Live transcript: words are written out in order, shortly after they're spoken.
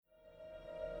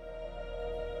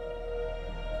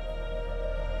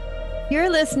You're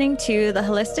listening to the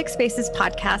Holistic Spaces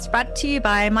podcast brought to you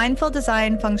by Mindful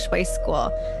Design Feng Shui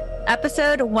School,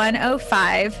 episode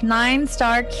 105,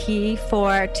 9-star key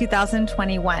for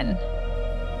 2021.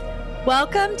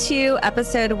 Welcome to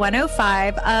episode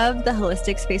 105 of the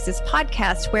Holistic Spaces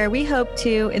podcast, where we hope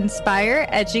to inspire,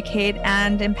 educate,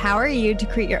 and empower you to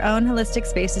create your own holistic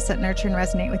spaces that nurture and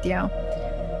resonate with you.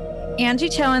 Angie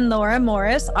Cho and Laura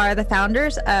Morris are the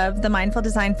founders of the Mindful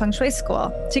Design Feng Shui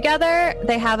School. Together,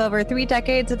 they have over 3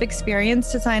 decades of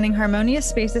experience designing harmonious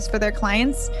spaces for their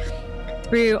clients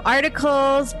through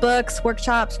articles, books,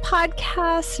 workshops,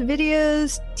 podcasts,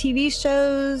 videos, TV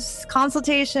shows,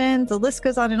 consultations. The list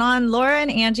goes on and on. Laura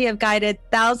and Angie have guided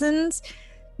thousands,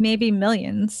 maybe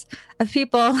millions of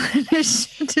people to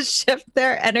shift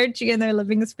their energy in their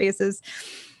living spaces.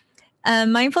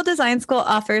 Mindful Design School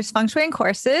offers feng shui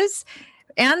courses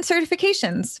and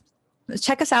certifications.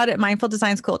 Check us out at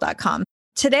mindfuldesignschool.com.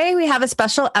 Today we have a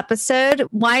special episode.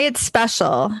 Why it's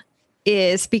special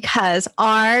is because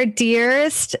our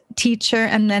dearest teacher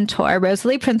and mentor,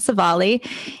 Rosalie Principali,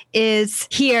 is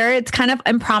here. It's kind of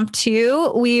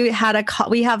impromptu. We have a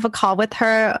call with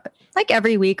her like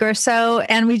every week or so,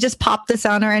 and we just popped this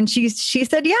on her, and she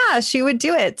said, yeah, she would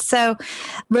do it. So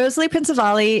Rosalie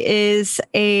Principali is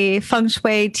a feng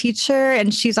shui teacher,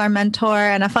 and she's our mentor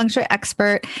and a feng shui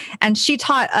expert. And she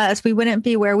taught us. We wouldn't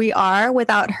be where we are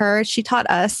without her. She taught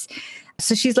us.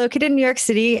 So she's located in New York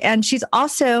City, and she's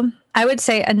also, I would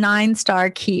say, a 9-star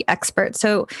key expert.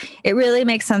 So it really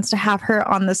makes sense to have her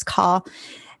on this call.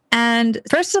 And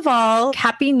first of all,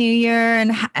 Happy New Year.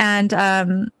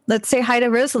 And let's say hi to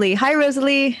Rosalie. Hi,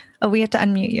 Rosalie. Oh, we have to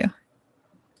unmute you.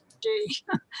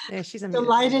 Yeah, she's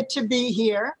delighted to be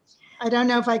here. I don't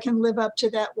know if I can live up to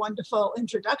that wonderful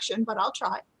introduction, but I'll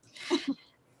try.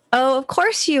 Oh, of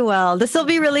course you will. This will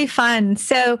be really fun.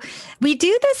 So we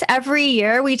do this every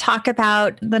year. We talk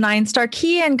about the 9-star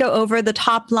key and go over the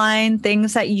top line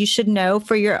things that you should know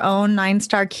for your own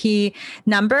 9-star key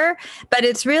number. But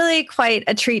it's really quite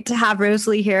a treat to have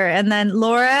Rosalie here. And then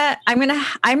Laura, I'm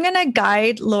gonna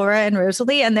guide Laura and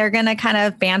Rosalie, and they're gonna kind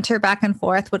of banter back and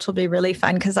forth, which will be really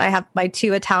fun because I have my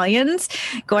 2 Italians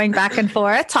going back and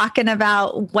forth talking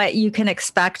about what you can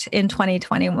expect in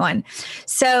 2021.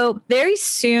 So very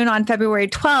soon, on February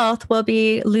 12th will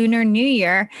be Lunar New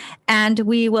Year, and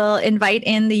we will invite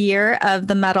in the year of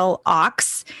the metal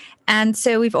ox. And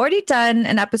so we've already done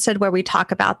an episode where we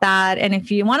talk about that. And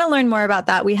if you want to learn more about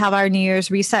that, we have our New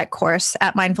Year's Reset course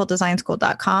at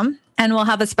mindfuldesignschool.com. And we'll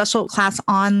have a special class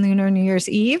on Lunar New Year's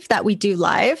Eve that we do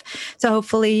live. So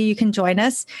hopefully you can join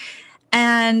us.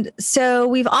 And so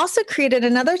we've also created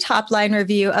another top line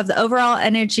review of the overall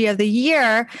energy of the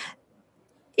year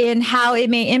in how it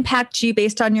may impact you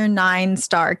based on your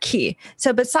 9-star key.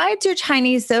 So besides your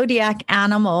Chinese zodiac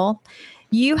animal,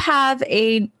 you have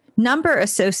a number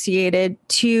associated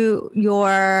to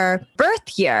your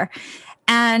birth year.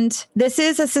 And this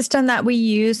is a system that we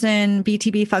use in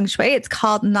BTB Feng Shui. It's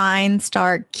called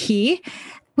 9-star key.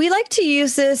 We like to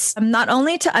use this not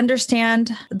only to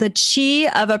understand the chi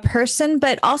of a person,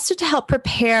 but also to help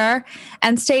prepare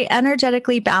and stay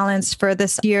energetically balanced for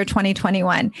this year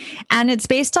 2021. And it's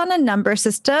based on a number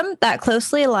system that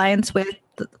closely aligns with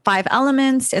the 5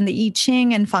 elements in the I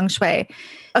Ching and Feng Shui.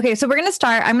 Okay, so I'm going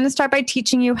to start by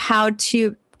teaching you how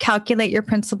to calculate your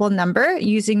principal number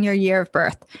using your year of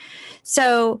birth.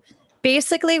 So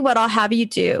basically what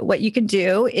you can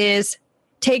do is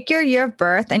take your year of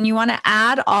birth, and you want to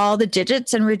add all the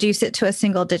digits and reduce it to a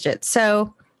single digit.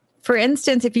 So for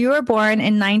instance, if you were born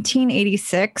in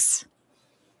 1986,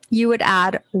 you would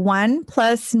add 1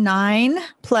 plus 9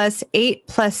 plus 8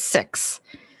 plus 6,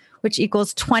 which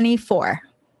equals 24.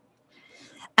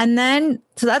 And then,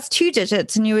 so that's 2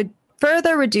 digits, and you would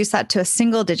further reduce that to a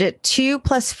single digit. 2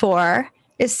 plus 4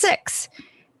 is 6.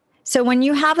 So when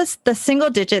you have the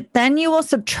single digit, then you will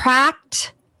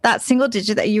subtract that single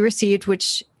digit that you received,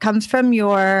 which comes from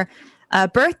your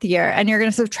birth year, and you're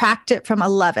going to subtract it from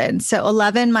 11. So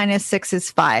 11 minus 6 is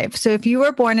 5. So if you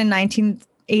were born in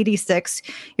 1986,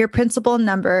 your principal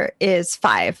number is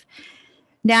 5.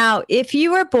 Now, if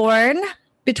you were born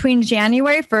between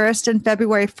January 1st and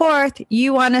February 4th,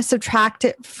 you want to subtract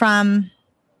it from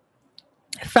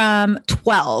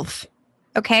 12.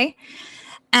 Okay?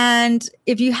 And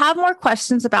if you have more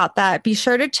questions about that, be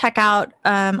sure to check out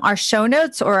our show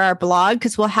notes or our blog,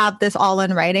 because we'll have this all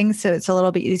in writing, so it's a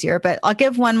little bit easier. But I'll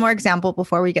give one more example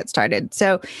before we get started.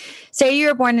 So say you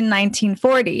were born in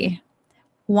 1940.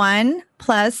 1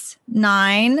 plus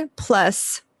 9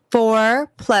 plus 4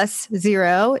 plus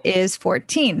 0 is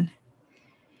 14.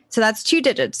 So that's 2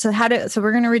 digits. So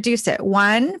we're going to reduce it.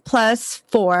 1 plus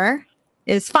 4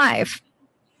 is 5.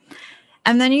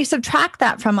 And then you subtract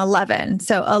that from 11.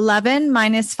 So 11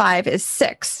 minus 5 is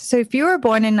 6. So if you were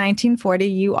born in 1940,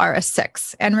 you are a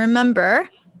 6. And remember,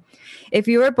 if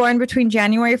you were born between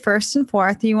January 1st and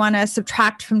 4th, you want to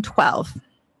subtract from 12.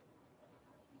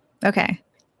 Okay.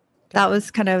 That was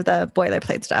kind of the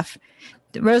boilerplate stuff.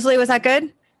 Rosalie, was that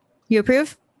good? You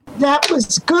approve? That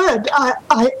was good.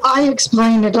 I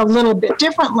explained it a little bit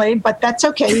differently, but that's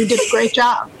okay. You did a great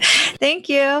job. Thank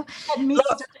you. You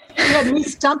had me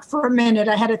stumped for a minute.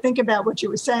 I had to think about what you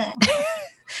were saying.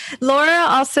 Laura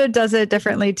also does it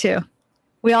differently too.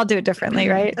 We all do it differently,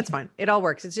 right? That's fine. It all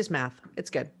works. It's just math. It's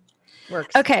good.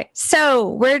 Works. Okay.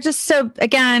 So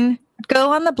again,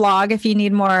 go on the blog if you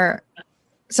need more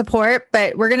support,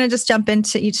 but we're going to just jump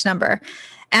into each number.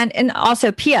 And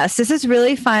also, P.S., this is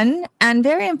really fun and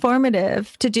very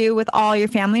informative to do with all your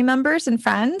family members and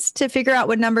friends to figure out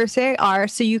what numbers they are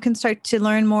so you can start to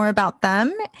learn more about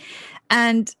them.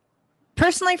 And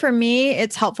personally, for me,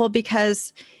 it's helpful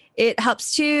because it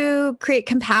helps to create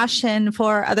compassion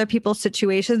for other people's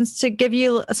situations, to give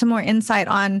you some more insight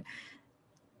on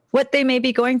what they may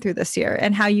be going through this year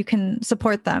and how you can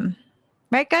support them.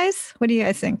 Right, guys? What do you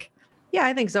guys think? Yeah,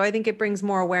 I think so. I think it brings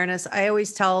more awareness. I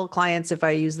always tell clients, if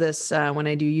I use this, when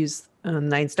I do use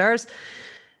 9 stars,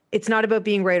 it's not about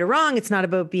being right or wrong. It's not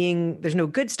about there's no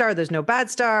good star, there's no bad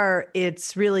star.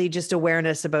 It's really just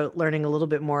awareness about learning a little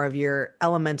bit more of your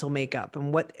elemental makeup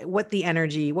and what kind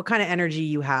of energy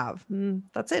you have.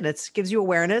 That's it. It gives you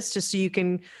awareness just so you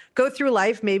can go through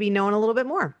life, maybe knowing a little bit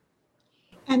more.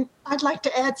 And I'd like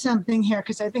to add something here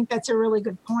because I think that's a really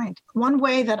good point. One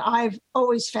way that I've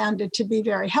always found it to be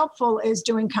very helpful is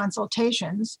doing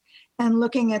consultations and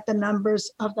looking at the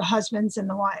numbers of the husbands and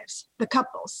the wives, the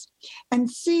couples, and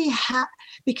see how,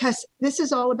 because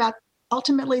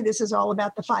ultimately this is all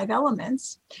about the 5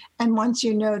 elements. And once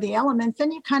you know the elements,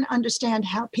 then you kind of understand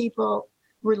how people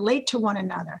relate to one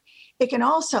another. It can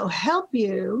also help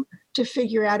you to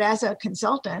figure out, as a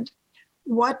consultant,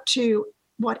 what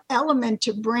element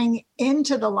to bring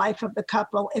into the life of the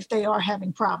couple if they are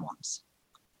having problems.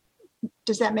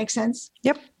 Does that make sense?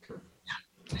 Yep.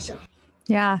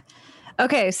 Yeah.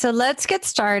 Okay, so let's get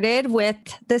started with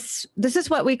this. This is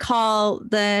what we call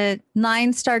the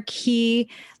 9-star key,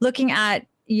 looking at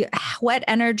what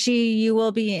energy you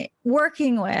will be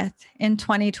working with in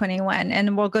 2021.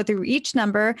 And we'll go through each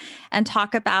number and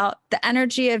talk about the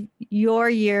energy of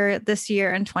your year this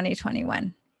year in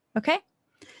 2021. Okay?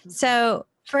 So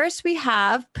first we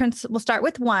have, we'll start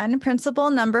with 1,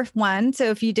 principle number 1. So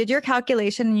if you did your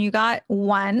calculation and you got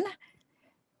 1,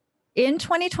 in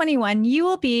 2021, you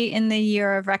will be in the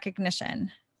year of recognition.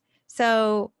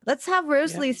 So let's have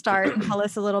Rosalie start and tell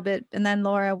us a little bit. And then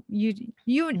Laura, you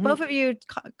both of you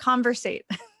conversate.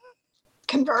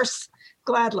 Converse,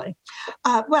 gladly.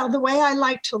 Well, the way I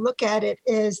like to look at it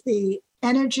is the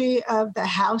energy of the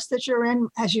house that you're in,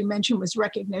 as you mentioned, was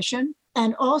recognition.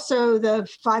 And also the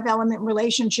 5-element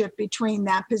relationship between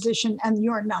that position and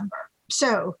your number.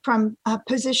 So from a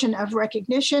position of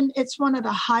recognition, it's one of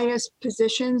the highest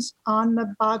positions on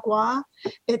the Bagua.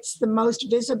 It's the most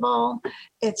visible.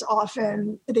 It's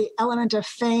often the element of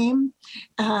fame,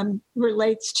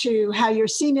 relates to how you're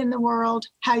seen in the world,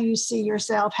 how you see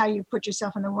yourself, how you put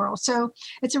yourself in the world. So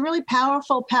it's a really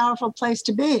powerful, powerful place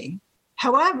to be.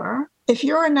 However, if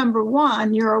you're a number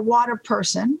 1, you're a water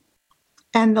person,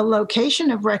 and the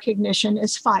location of recognition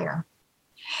is fire.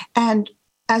 And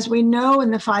as we know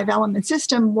in the 5-element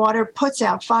system, water puts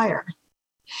out fire.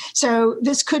 So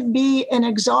this could be an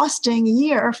exhausting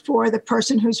year for the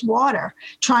person who's water,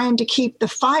 trying to keep the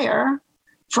fire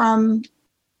from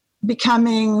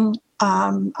becoming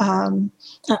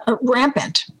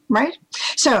rampant, right?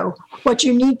 So what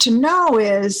you need to know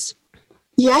is,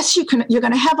 yes, you're going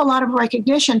to have a lot of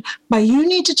recognition, but you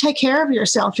need to take care of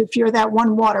yourself if you're that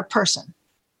 1 water person.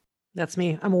 That's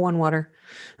me. I'm a 1 water.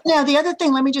 Now, the other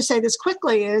thing, let me just say this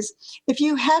quickly, is if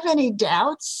you have any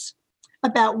doubts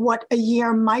about what a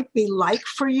year might be like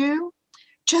for you,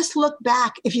 just look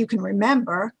back, if you can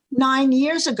remember, 9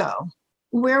 years ago.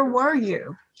 Where were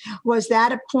you? Was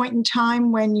that a point in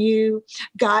time when you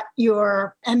got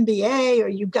your MBA or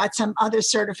you got some other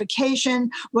certification?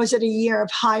 Was it a year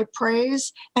of high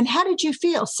praise? And how did you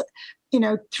feel?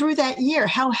 Through that year,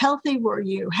 how healthy were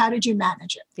you? How did you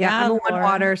manage it? Yeah, I'm a 1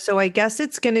 water. So I guess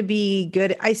it's going to be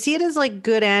good. I see it as like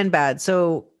good and bad.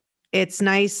 So it's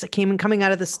nice coming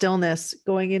out of the stillness,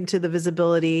 going into the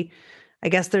visibility. I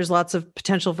guess there's lots of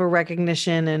potential for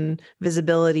recognition and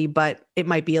visibility, but it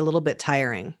might be a little bit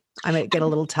tiring. I might get a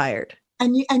little tired.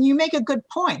 And you make a good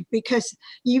point, because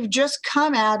you've just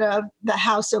come out of the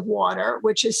house of water,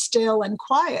 which is still and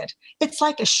quiet. It's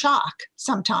like a shock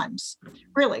sometimes,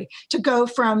 really, to go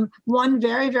from one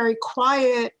very, very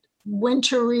quiet,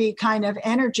 wintry kind of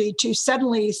energy to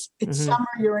suddenly it's summer,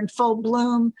 you're in full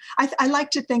bloom. I like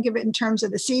to think of it in terms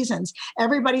of the seasons.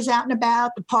 Everybody's out and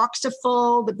about, the parks are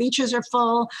full, the beaches are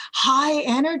full, high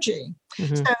energy.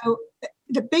 So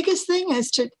the biggest thing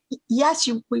is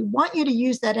we want you to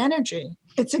use that energy.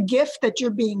 It's a gift that you're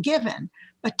being given,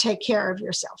 but take care of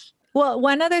yourself. Well,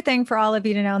 one other thing for all of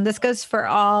you to know, and this goes for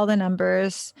all the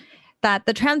numbers, that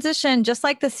the transition, just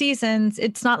like the seasons,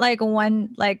 it's not like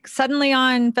suddenly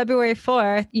on February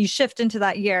 4th, you shift into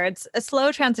that year. It's a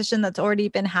slow transition that's already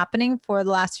been happening for the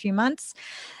last few months.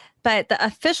 But the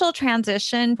official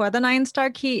transition for the 9-star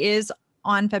key is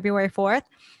on February 4th.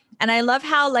 And I love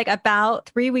how about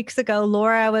 3 weeks ago,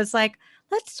 Laura was like,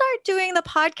 let's start doing the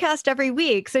podcast every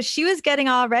week. So she was getting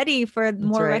all ready for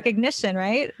more recognition,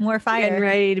 right? More fire. Getting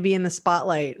ready to be in the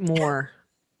spotlight more.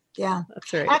 Yeah,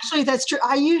 that's right. Actually, that's true.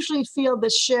 I usually feel the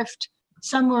shift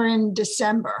somewhere in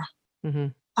December.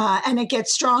 And it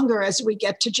gets stronger as we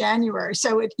get to January.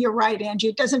 So you're right, Angie.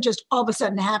 It doesn't just all of a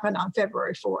sudden happen on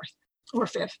February 4th or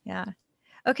 5th. Yeah.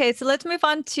 Okay, so let's move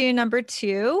on to number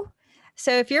 2.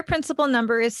 So if your principal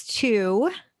number is 2,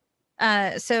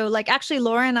 actually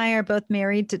Laura and I are both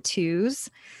married to 2s.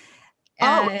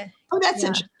 That's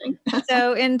interesting.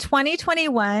 So in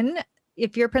 2021,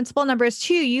 if your principal number is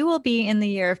 2, you will be in the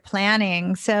year of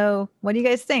planning. So what do you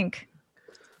guys think?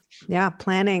 Yeah,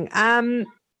 planning.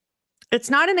 It's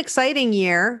not an exciting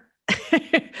year,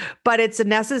 but it's a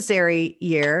necessary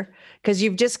year, because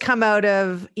you've just come out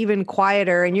of even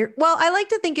quieter, and I like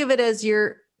to think of it as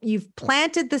you've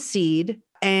planted the seed,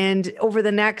 and over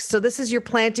the next, so this is your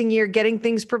planting year, getting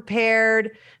things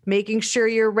prepared, making sure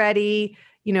you're ready,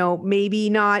 maybe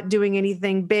not doing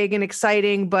anything big and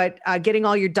exciting, but getting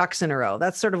all your ducks in a row.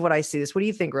 That's sort of what I see this. What do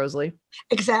you think, Rosalie?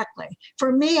 Exactly.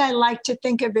 For me, I like to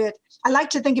think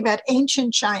about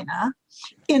ancient China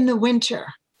in the winter.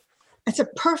 It's a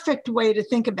perfect way to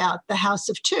think about the house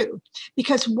of 2,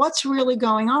 because what's really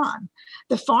going on?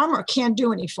 The farmer can't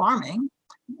do any farming.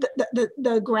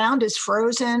 The ground is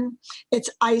frozen, it's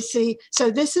icy. So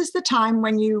this is the time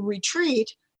when you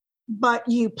retreat, but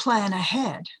you plan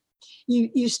ahead.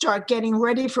 You start getting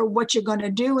ready for what you're going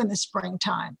to do in the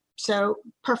springtime. So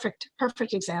perfect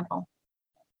example.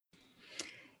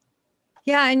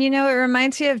 Yeah. And, it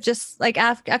reminds me of just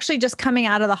actually just coming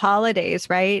out of the holidays,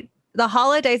 right? The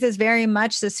holidays is very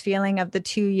much this feeling of the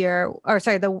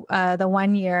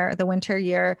 1 year, the winter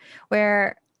year,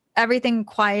 where everything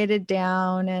quieted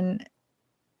down, and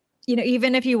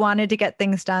even if you wanted to get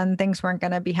things done, things weren't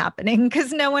going to be happening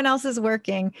because no one else is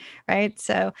working, right?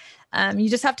 So you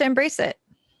just have to embrace it.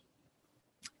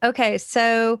 Okay,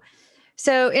 so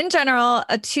in general,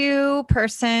 a 2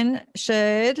 person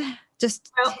should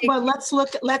just let's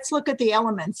look at the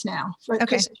elements now.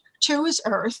 Okay. 2 is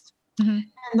earth, and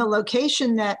the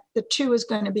location that the 2 is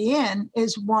going to be in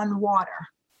is 1, water.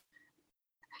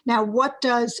 Now, what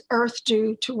does earth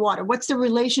do to water? What's the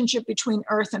relationship between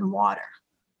earth and water?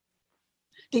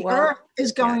 Earth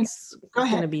is going. Go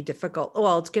ahead. Going to be difficult.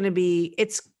 Well, it's going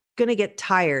to get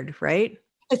tired, right?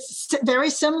 It's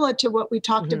very similar to what we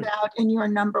talked about in your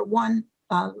number 1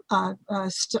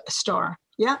 star.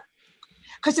 Yeah,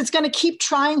 because it's going to keep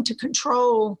trying to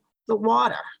control the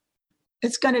water.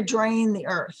 It's going to drain the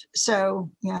earth.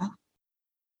 So yeah.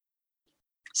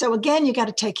 So again, you got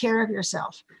to take care of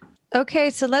yourself. Okay,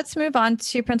 so let's move on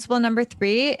to principle number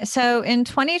 3. So in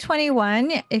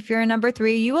 2021, if you're a number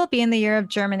 3, you will be in the year of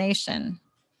germination.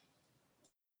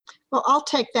 Well, I'll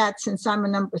take that since I'm a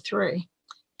number 3,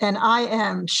 and I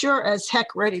am sure as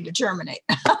heck ready to germinate.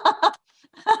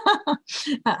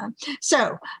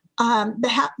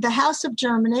 The house of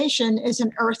germination is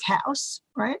an earth house,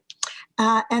 right?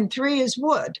 And 3 is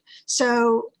wood.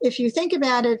 So if you think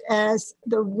about it as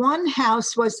the 1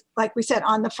 house was, like we said,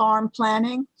 on the farm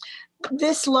planning,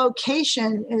 this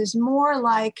location is more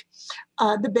like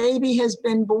the baby has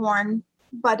been born,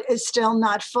 but is still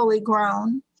not fully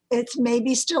grown. It's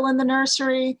maybe still in the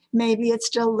nursery, maybe it's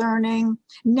still learning.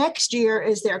 Next year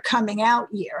is their coming out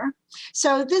year.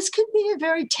 So this could be a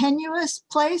very tenuous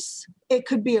place. It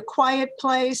could be a quiet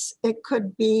place. It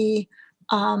could be,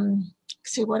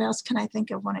 see, what else can I think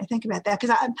of when I think about that?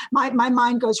 Because my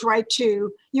mind goes right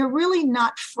to, you're really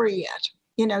not free yet.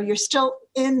 You're still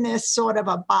in this sort of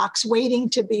a box waiting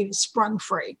to be sprung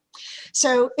free.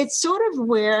 So it's sort of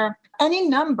where any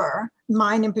number,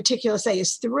 mine in particular, say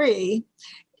is 3,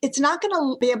 it's not going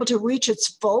to be able to reach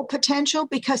its full potential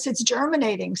because it's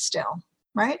germinating still.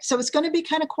 right? So it's going to be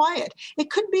kind of quiet. It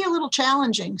could be a little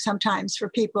challenging sometimes for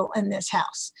people in this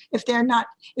house if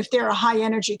they're a high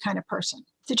energy kind of person.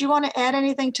 Did you want to add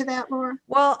anything to that, Laura?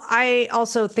 Well, I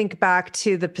also think back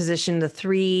to the position, the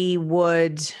 3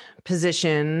 wood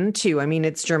position too. I mean,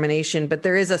 it's germination, but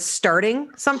there is a starting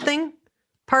something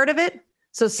part of it.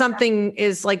 So something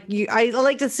is like I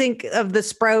like to think of the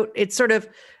sprout. It's sort of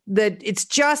it's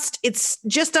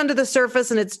just under the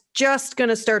surface and it's just going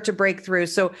to start to break through.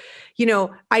 So,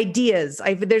 ideas,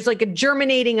 there's like a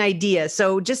germinating idea.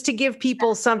 So just to give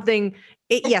people something,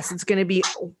 yes, it's going to be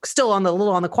still a little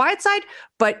on the quiet side,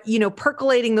 but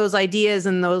percolating those ideas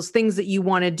and those things that you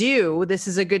want to do, this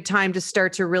is a good time to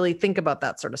start to really think about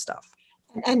that sort of stuff.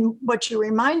 And what you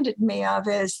reminded me of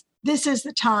is this is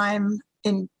the time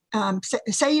in,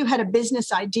 say you had a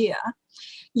business idea,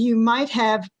 you might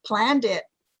have planned it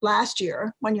last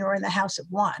year when you were in the house of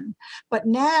 1, but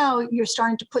now you're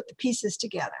starting to put the pieces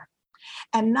together.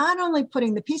 And not only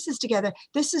putting the pieces together,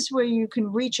 this is where you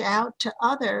can reach out to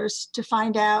others to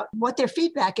find out what their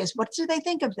feedback is. What do they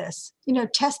think of this?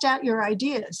 Test out your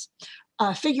ideas.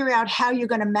 Figure out how you're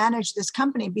going to manage this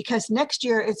company, because next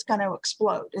year it's going to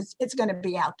explode. It's going to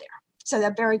be out there. So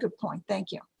that's a very good point.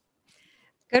 Thank you.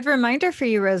 Good reminder for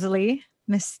you, Rosalie.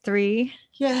 Miss 3.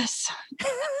 Yes.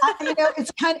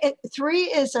 It's 3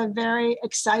 is a very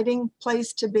exciting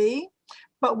place to be,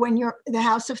 but when you're the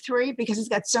house of 3, because it's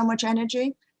got so much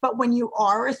energy, but when you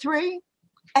are a 3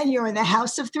 and you're in the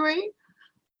house of 3,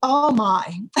 oh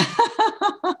my.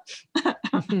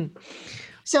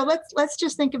 So let's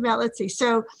just think about, let's see.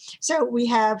 So we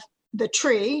have the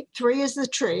tree. 3 is the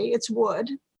tree. It's wood.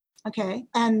 Okay.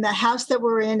 And the house that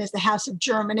we're in is the house of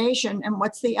germination. And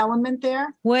what's the element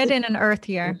there? Wood and an earth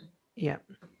year. Yeah.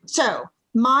 So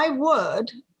my wood,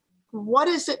 what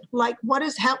is it like?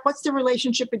 What's the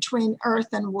relationship between earth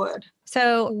and wood?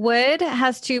 So wood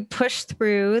has to push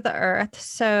through the earth.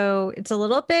 So it's a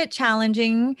little bit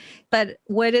challenging, but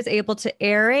wood is able to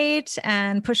aerate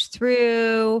and push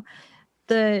through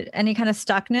any kind of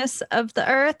stuckness of the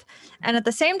earth. And at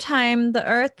the same time, the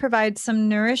earth provides some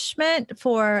nourishment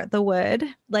for the wood,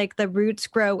 like the roots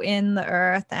grow in the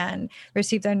earth and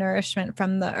receive their nourishment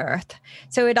from the earth.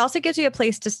 So it also gives you a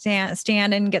place to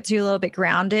stand and gets you a little bit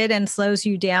grounded and slows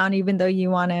you down, even though you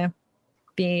want to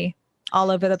be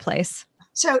all over the place.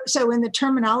 So in the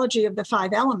terminology of the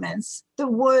 5 elements, the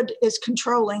wood is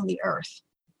controlling the earth.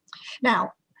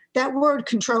 Now, that word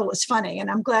control is funny,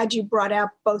 and I'm glad you brought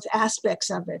out both aspects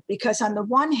of it, because on the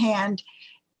one hand,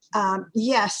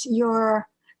 yes, the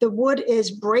wood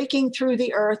is breaking through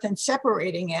the earth and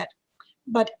separating it,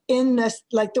 but in this,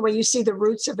 like the way you see the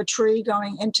roots of a tree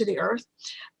going into the earth,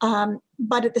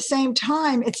 but at the same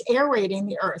time, it's aerating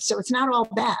the earth, so it's not all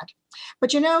bad.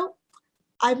 But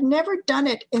I've never done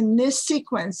it in this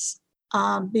sequence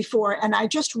before, and I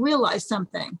just realized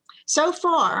something. So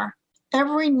far,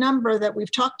 every number that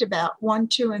we've talked about, 1,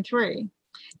 2, and 3,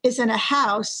 is in a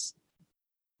house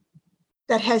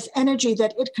that has energy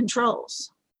that it controls.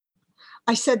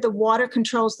 I said the water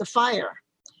controls the fire.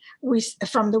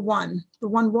 From the 1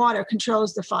 water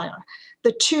controls the fire.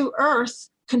 The 2 earth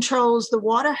controls the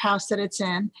water house that it's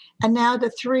in. And now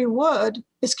the 3 wood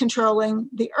is controlling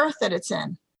the earth that it's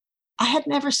in. I had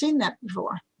never seen that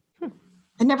before.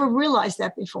 I never realized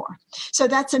that before. So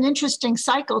that's an interesting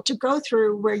cycle to go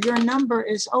through, where your number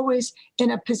is always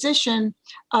in a position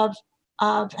of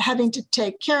having to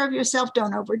take care of yourself.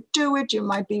 Don't overdo it. You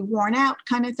might be worn out,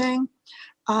 kind of thing.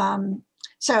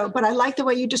 But I like the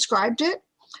way you described it,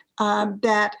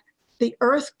 that the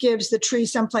earth gives the tree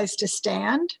someplace to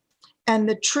stand. And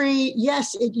the tree,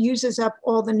 yes, it uses up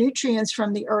all the nutrients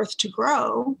from the earth to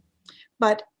grow,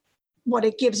 but what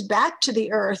it gives back to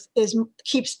the earth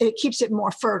keeps it more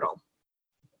fertile.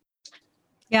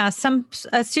 Yeah,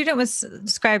 a student was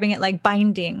describing it like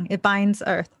binding. It binds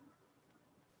earth.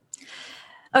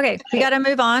 Okay, we got to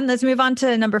move on. Let's move on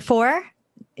to number 4.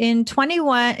 In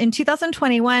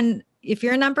 2021, if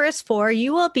your number is 4,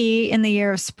 you will be in the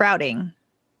year of sprouting.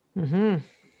 Mm-hmm.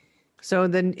 So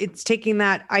then it's taking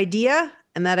that idea,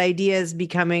 and that idea is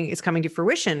coming to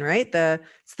fruition, right?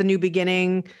 It's the new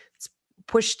beginning.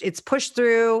 It's pushed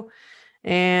through,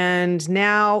 and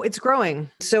now it's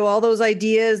growing. So all those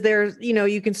ideas there,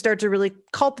 you can start to really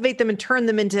cultivate them and turn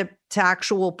them into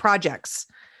actual projects.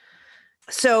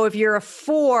 So if you're a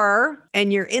 4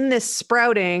 and you're in this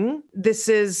sprouting, this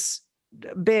is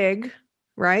big,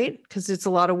 right? Because it's a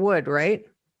lot of wood, right,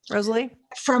 Rosalie?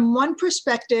 From one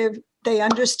perspective, they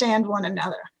understand one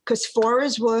another, because 4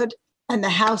 is wood and the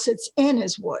house it's in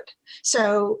is wood.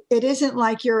 So it isn't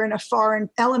like you're in a foreign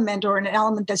element or an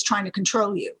element that's trying to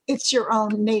control you. It's your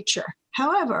own nature.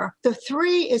 However, the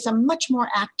 3 is a much more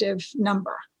active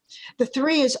number. The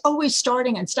 3 is always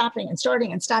starting and stopping and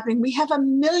starting and stopping. We have a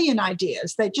million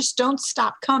ideas. They just don't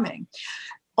stop coming.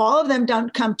 All of them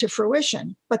don't come to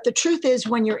fruition. But the truth is,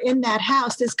 when you're in that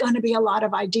house, there's going to be a lot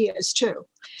of ideas too.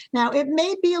 Now, it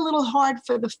may be a little hard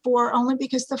for the 4, only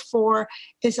because the 4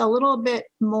 is a little bit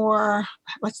more,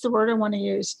 what's the word I want to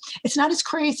use? It's not as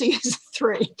crazy as a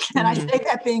 3. And I say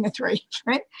that being a 3,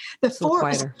 right? The 4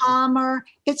 is calmer,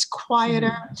 it's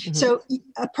quieter. So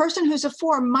a person who's a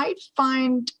 4 might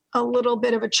find a little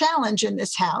bit of a challenge in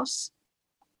this house.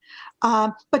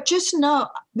 But just know,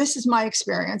 this is my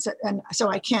experience, and so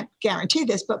I can't guarantee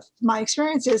this, but my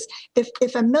experience is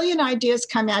if a million ideas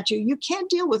come at you, you can't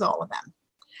deal with all of them.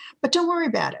 But don't worry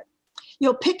about it.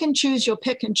 You'll pick and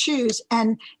choose,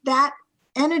 and that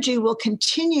energy will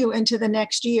continue into the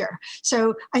next year.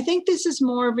 So I think this is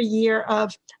more of a year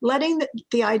of letting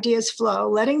the ideas flow,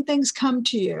 letting things come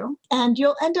to you, and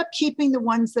you'll end up keeping the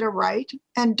ones that are right.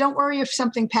 And don't worry if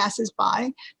something passes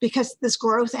by, because this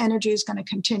growth energy is going to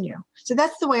continue. So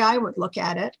that's the way I would look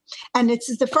at it. And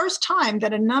it's the first time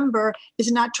that a number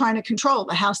is not trying to control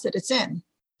the house that it's in.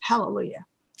 Hallelujah.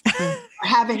 Or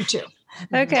having to.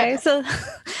 Okay. So,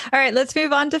 all right, let's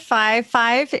move on to 5.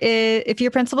 5 is, if your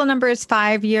principal number is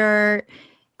 5, you're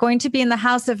going to be in the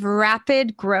house of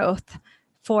rapid growth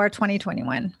for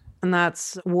 2021. And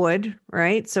that's wood,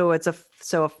 right? So it's a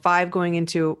 5 going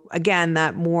into, again,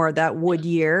 that wood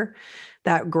year,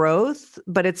 that growth,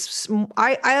 but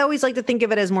I always like to think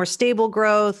of it as more stable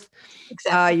growth.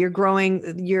 Exactly. You're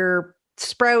growing, your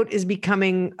sprout is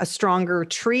becoming a stronger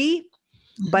tree,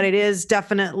 but it is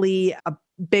definitely a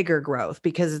bigger growth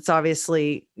because it's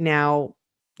obviously now,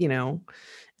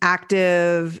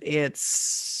 active.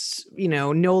 It's,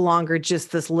 no longer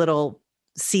just this little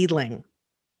seedling.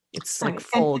 It's like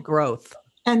full growth.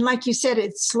 And like you said,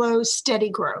 it's slow, steady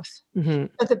growth.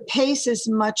 But the pace is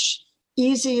much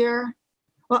easier.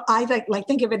 Well, I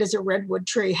think of it as a redwood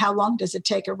tree. How long does it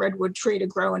take a redwood tree to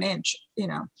grow an inch?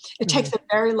 It takes a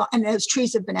very long, and those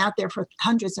trees have been out there for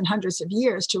hundreds and hundreds of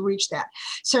years to reach that.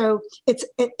 So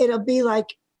it'll be like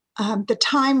the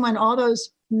time when all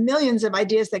those millions of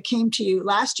ideas that came to you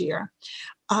last year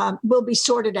will be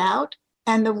sorted out,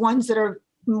 and the ones that are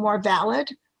more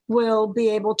valid will be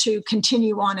able to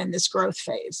continue on in this growth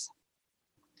phase.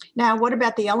 Now, what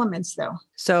about the elements, though?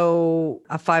 So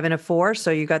a 5 and a 4.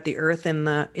 So you got the earth in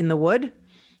the wood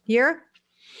here.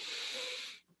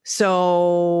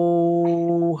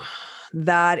 So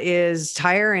that is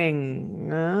tiring.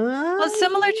 Well,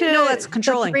 similar to that's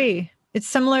controlling. The 3. It's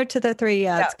similar to the 3.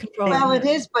 Yeah, it's controlling. Well, it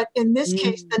is, but in this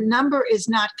case, the number is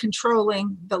not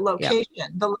controlling the location.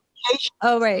 The location.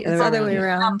 Oh, right. It's the other way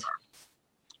around. Number,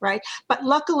 right. But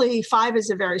luckily, 5 is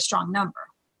a very strong number.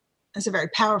 It's a very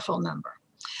powerful number.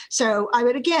 So I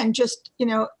would, again, just,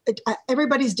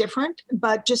 everybody's different,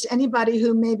 but just anybody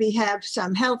who maybe have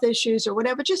some health issues or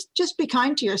whatever, just be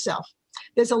kind to yourself.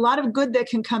 There's a lot of good that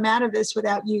can come out of this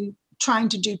without you trying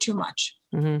to do too much.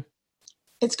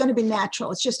 It's going to be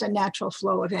natural. It's just a natural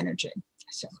flow of energy.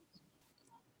 So.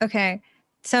 Okay.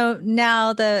 So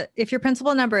now if your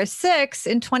principal number is 6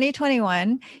 in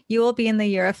 2021, you will be in the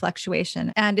year of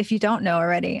fluctuation. And if you don't know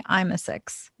already, I'm a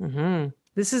 6.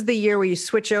 This is the year where you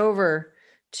switch over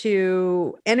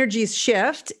to energies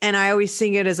shift. And I always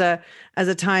sing it as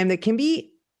a time that can be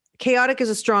chaotic is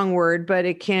a strong word, but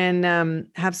it can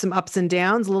have some ups and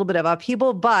downs, a little bit of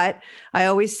upheaval. But I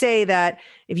always say that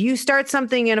if you start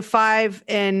something in a 5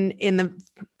 and in the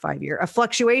 5 year, a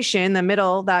fluctuation,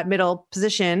 that middle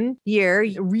position year,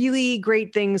 really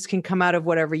great things can come out of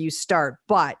whatever you start,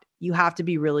 but you have to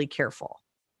be really careful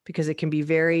because it can be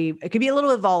a little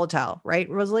bit volatile, right,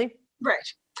 Rosalie?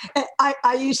 Right.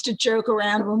 I used to joke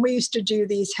around when we used to do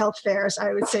these health fairs.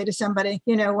 I would say to somebody,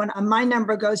 when my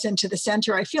number goes into the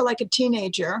center, I feel like a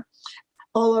teenager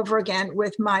all over again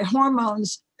with my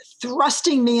hormones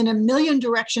thrusting me in a million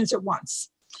directions at once.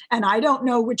 And I don't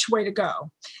know which way to go.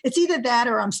 It's either that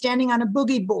or I'm standing on a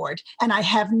boogie board and I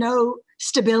have no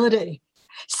stability.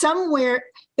 Somewhere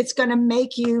it's going to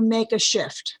make you make a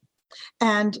shift.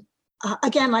 And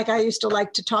again, like I used to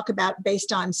like to talk about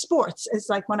based on sports, it's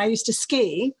like when I used to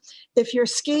ski, if your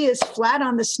ski is flat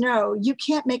on the snow, you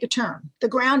can't make a turn. The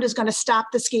ground is going to stop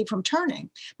the ski from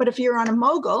turning. But if you're on a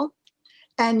mogul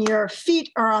and your feet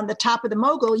are on the top of the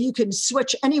mogul, you can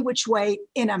switch any which way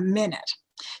in a minute.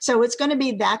 So it's going to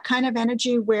be that kind of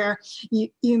energy where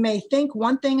you may think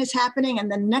one thing is happening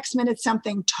and the next minute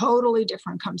something totally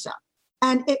different comes up.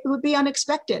 And it would be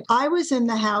unexpected. I was in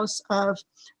the house of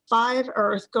 5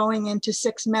 earth going into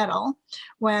 6 metal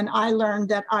when I learned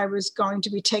that I was going to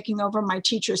be taking over my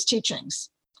teacher's teachings.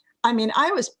 I mean,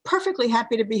 I was perfectly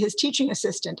happy to be his teaching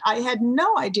assistant. I had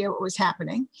no idea what was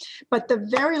happening. But the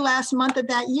very last month of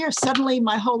that year, suddenly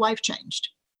my whole life changed.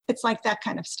 It's like that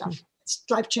kind of stuff. It's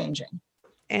life changing.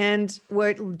 And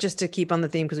what, just to keep on the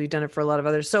theme, because we've done it for a lot of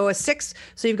others. So a 6,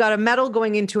 so you've got a metal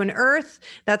going into an earth.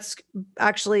 That's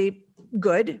actually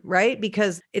good, right?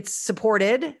 Because it's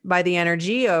supported by the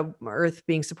energy of earth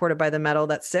being supported by the metal.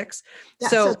 That's 6. Yeah,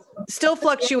 so still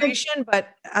fluctuation, but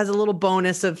as a little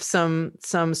bonus of some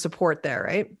support there,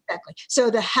 right? Exactly. So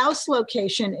the house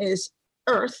location is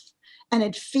earth, and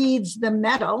it feeds the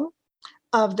metal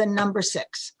of the number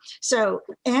 6. So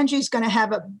Angie's going to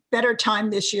have a better time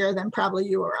this year than probably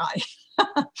you or I.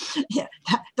 Yeah,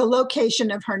 the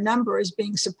location of her number is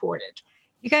being supported.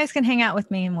 You guys can hang out with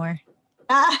me more.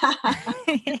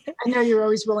 I know you're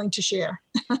always willing to share.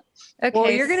 Okay.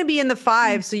 Well, you're going to be in the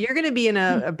 5, so you're going to be in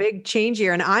a big change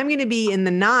year, and I'm going to be in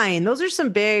the 9. Those are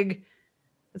some big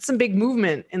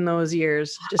movement in those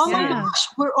years. Just my gosh,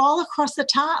 we're all across the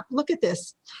top. Look at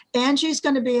this. Angie's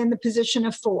going to be in the position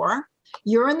of 4.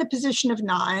 You're in the position of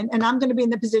 9, and I'm going to be in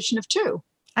the position of 2.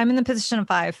 I'm in the position of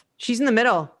 5. She's in the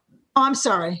middle. Oh, I'm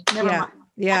sorry. Never mind.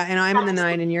 Yeah, and I'm in the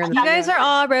 9, and you're in the. You guys are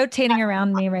all rotating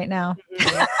around me right now.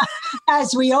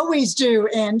 As we always do,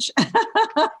 Ange.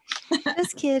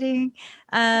 Just kidding.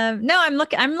 No, I'm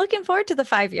looking forward to the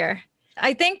 5 year.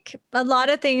 I think a lot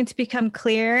of things become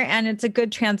clear, and it's a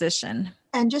good transition.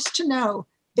 And just to know,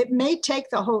 it may take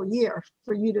the whole year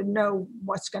for you to know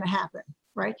what's going to happen.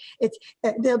 Right?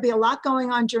 There'll be a lot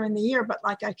going on during the year, but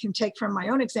like I can take from my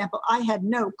own example, I had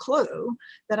no clue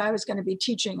that I was going to be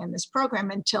teaching in this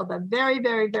program until the very,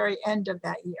 very, very end of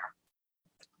that year.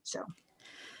 So.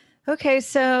 Okay.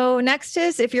 So next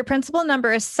is, if your principal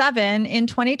number is 7 in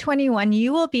 2021,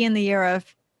 you will be in the year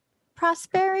of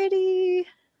prosperity.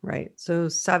 Right. So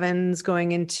 7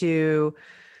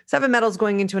 metals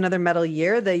going into another metal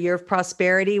year, the year of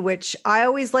prosperity, which I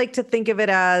always like to think of it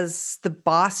as the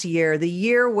boss year, the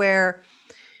year where,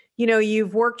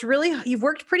 you've worked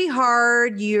pretty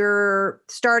hard. You're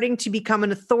starting to become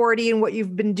an authority in what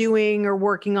you've been doing or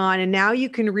working on. And now you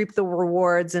can reap the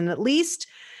rewards and at least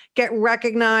get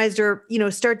recognized or,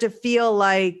 start to feel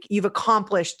like you've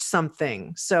accomplished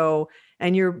something. So,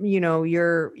 and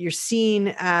you're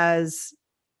seen as,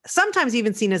 sometimes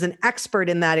even seen as an expert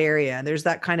in that area. There's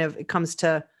that kind of,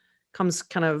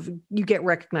 you get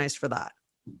recognized for that.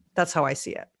 That's how I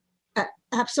see it.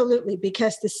 Absolutely.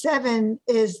 Because the 7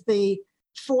 is the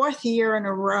 4th year in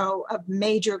a row of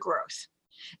major growth.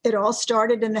 It all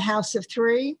started in the house of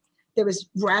 3. There was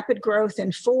rapid growth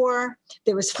in 4.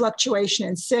 There was fluctuation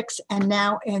in 6. And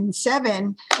now in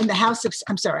 7, in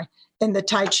the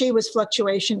Tai Chi was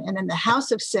fluctuation. And in the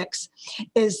house of 6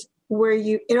 is where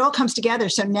it all comes together.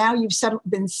 So now you've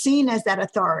been seen as that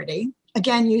authority.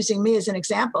 Again, using me as an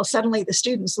example, suddenly the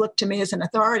students look to me as an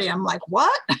authority. I'm like,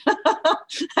 what?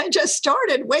 I just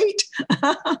started, wait.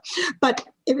 But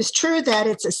it was true that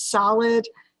it's a solid,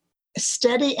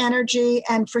 steady energy.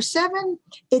 And for 7,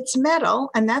 it's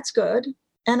metal, and that's good.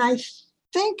 And I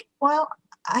think,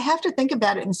 I have to think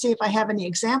about it and see if I have any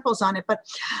examples on it. But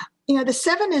the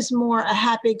 7 is more a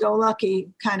happy-go-lucky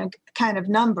kind of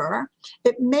number.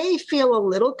 It may feel a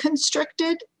little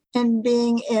constricted in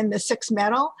being in the 6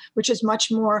 metal, which is much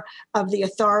more of the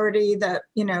authority,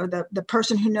 the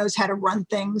person who knows how to run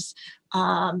things,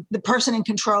 the person in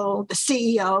control, the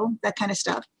CEO, that kind of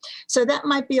stuff. So that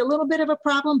might be a little bit of a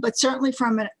problem, but certainly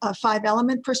from a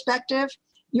 5-element perspective,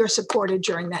 you're supported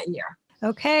during that year.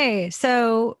 Okay,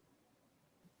 so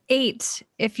 8.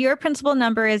 If your principal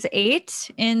number is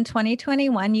 8 in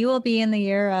 2021, you will be in the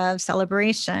year of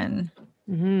celebration.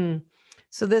 Mm-hmm.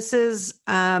 So this is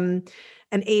an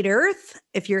 8 earth.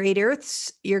 If you're 8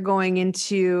 earths, you're going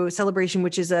into celebration,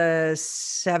 which is a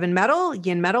 7 metal,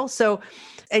 yin metal. So,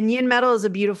 and yin metal is a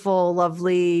beautiful,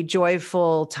 lovely,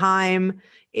 joyful time.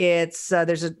 It's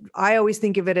I always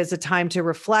think of it as a time to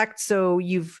reflect. So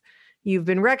you've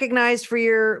been recognized for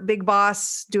your big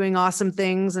boss doing awesome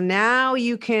things. And now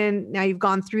you've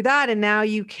gone through that. And now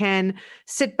you can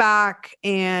sit back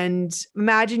and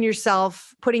imagine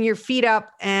yourself putting your feet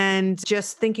up and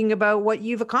just thinking about what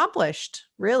you've accomplished.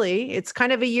 Really, it's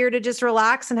kind of a year to just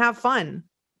relax and have fun.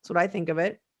 That's what I think of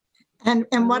it. And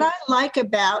what I like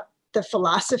about the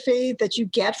philosophy that you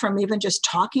get from even just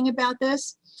talking about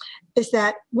this is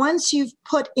that once you've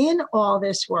put in all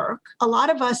this work, a lot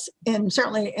of us,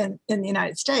 certainly in the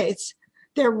United States,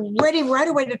 they're ready right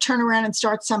away to turn around and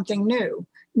start something new.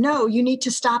 No, you need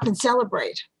to stop and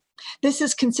celebrate. This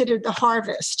is considered the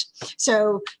harvest.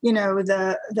 So,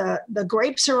 the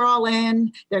grapes are all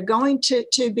in, they're going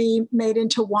to be made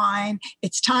into wine.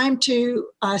 It's time to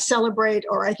celebrate,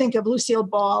 or I think of Lucille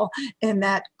Ball in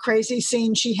that crazy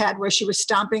scene she had where she was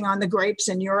stomping on the grapes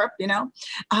in Europe,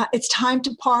 it's time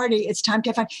to party. It's time to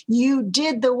have fun. You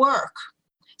did the work.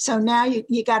 So now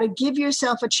you got to give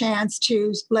yourself a chance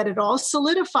to let it all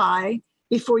solidify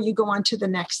before you go on to the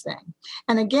next thing.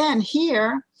 And again,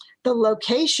 here, the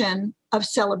location of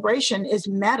celebration is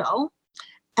metal,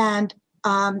 and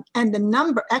the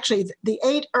number, actually the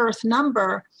 8 earth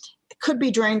number, could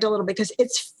be drained a little bit because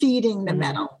it's feeding the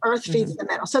metal. Earth feeds the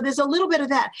metal. So there's a little bit of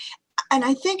that. And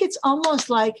I think it's almost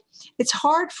like it's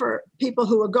hard for people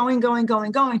who are going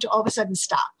to all of a sudden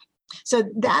stop. So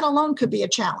that alone could be a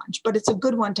challenge, but it's a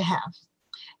good one to have.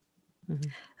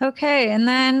 Okay. And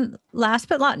then last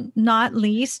but not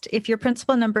least, if your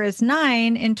principal number is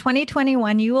 9, in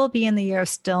 2021, you will be in the year of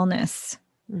stillness.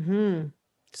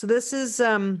 So this is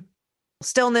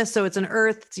stillness. So it's an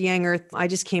earth, it's yang earth. I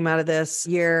just came out of this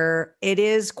year. It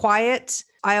is quiet.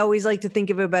 I always like to think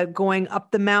of it about going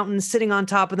up the mountain, sitting on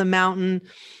top of the mountain,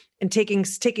 and taking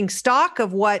stock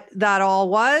of what that all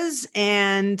was,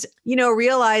 and,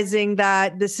 realizing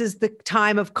that this is the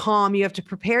time of calm. You have to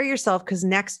prepare yourself because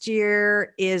next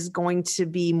year is going to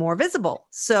be more visible.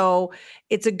 So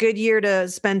it's a good year to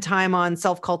spend time on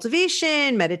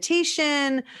self-cultivation,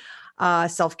 meditation,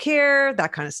 self-care,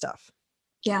 that kind of stuff.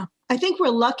 Yeah. I think we're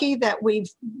lucky that we've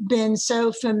been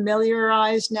so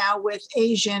familiarized now with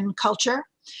Asian culture.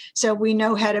 So we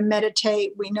know how to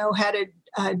meditate. We know how to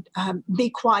be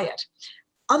quiet.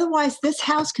 Otherwise, this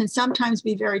house can sometimes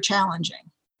be very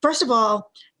challenging. First of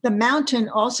all, the mountain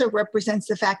also represents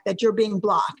the fact that you're being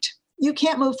blocked. You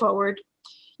can't move forward.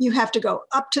 You have to go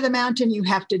up to the mountain. You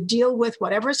have to deal with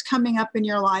whatever's coming up in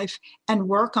your life and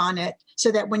work on it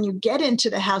so that when you get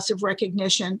into the house of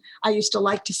recognition, I used to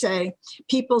like to say,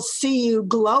 people see you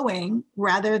glowing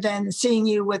rather than seeing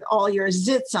you with all your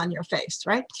zits on your face,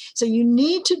 right? So you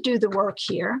need to do the work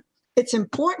here. It's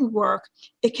important work.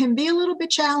 It can be a little bit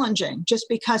challenging just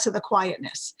because of the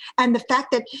quietness and the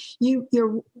fact that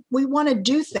we want to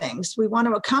do things, we want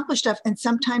to accomplish stuff, and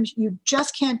sometimes you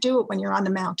just can't do it when you're on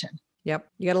the mountain. Yep,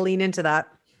 you got to lean into that.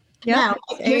 Yep. Now,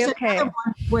 here's another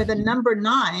one where the number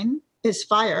 9 is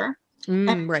fire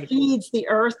and feeds the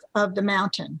earth of the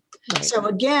mountain. Right. So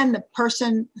again, the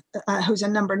person who's a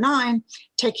number 9,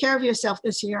 take care of yourself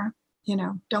this year.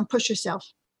 Don't push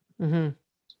yourself.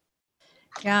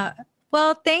 Yeah.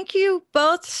 Well, thank you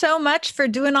both so much for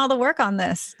doing all the work on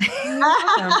this.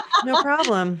 No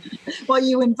problem. Well,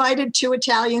 you invited 2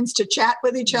 Italians to chat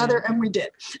with each other, and we did.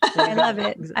 I love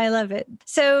it. I love it.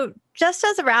 So just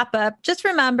as a wrap up, just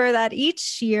remember that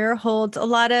each year holds a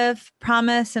lot of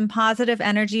promise and positive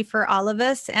energy for all of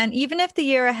us. And even if the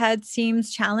year ahead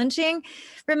seems challenging,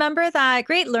 remember that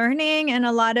great learning and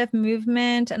a lot of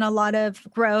movement and a lot of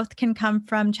growth can come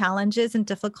from challenges and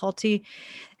difficulty.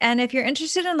 And if you're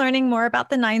interested in learning more about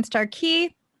the 9-star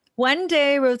key, one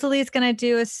day Rosalie is going to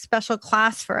do a special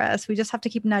class for us. We just have to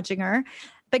keep nudging her.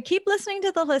 But keep listening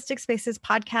to the Holistic Spaces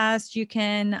podcast. You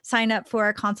can sign up for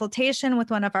a consultation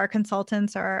with one of our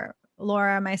consultants or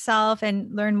Laura, myself,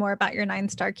 and learn more about your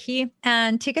 9-star key.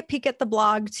 And take a peek at the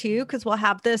blog too, because we'll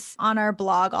have this on our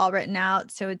blog all written out.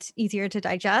 So it's easier to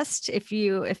digest if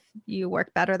you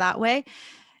work better that way.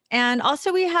 And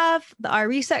also we have our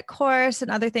reset course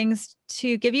and other things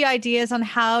to give you ideas on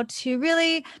how to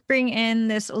really bring in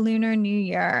this Lunar New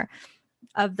Year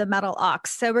of the metal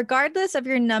ox. So regardless of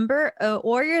your number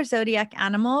or your zodiac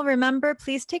animal, remember,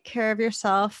 please take care of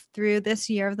yourself through this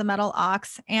year of the metal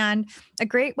ox. And a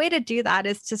great way to do that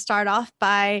is to start off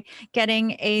by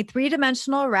getting a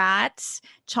 3-dimensional rat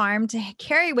charm to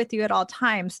carry with you at all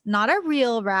times. Not a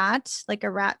real rat, like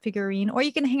a rat figurine, or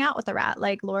you can hang out with a rat.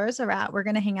 Like Laura's a rat. We're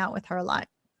going to hang out with her a lot.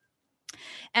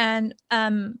 And,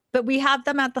 but we have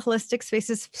them at the Holistic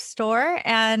Spaces store,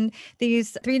 and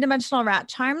these 3-dimensional rat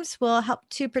charms will help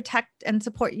to protect and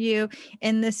support you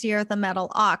in this year of the metal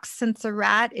ox. Since the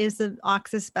rat is the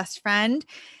ox's best friend,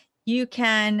 you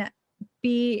can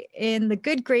be in the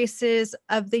good graces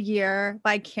of the year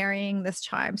by carrying this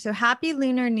charm. So happy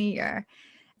Lunar New Year.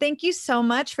 Thank you so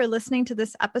much for listening to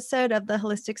this episode of the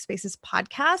Holistic Spaces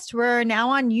podcast. We're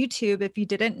now on YouTube, if you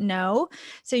didn't know,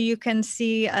 so you can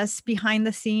see us behind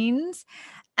the scenes.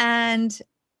 And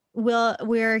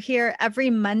we're here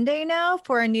every Monday now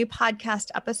for a new podcast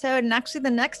episode. And actually, the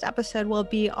next episode will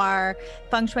be our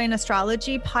Feng Shui and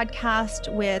Astrology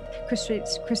podcast with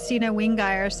Christina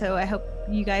Wingeier. So I hope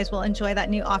you guys will enjoy that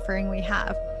new offering we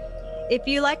have. If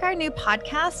you like our new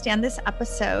podcast and this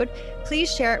episode,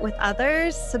 please share it with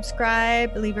others,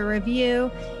 subscribe, leave a review.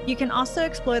 You can also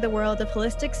explore the world of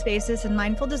holistic spaces and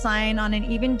mindful design on an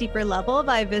even deeper level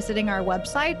by visiting our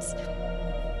websites.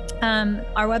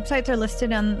 Our websites are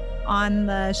listed on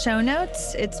the show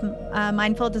notes. It's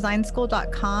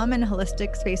mindfuldesignschool.com and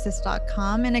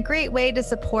holisticspaces.com. And a great way to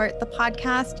support the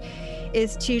podcast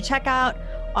is to check out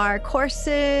our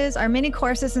courses, our mini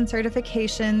courses and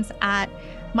certifications at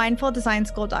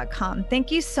mindfuldesignschool.com.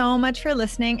 Thank you so much for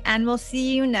listening, and we'll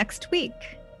see you next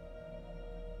week.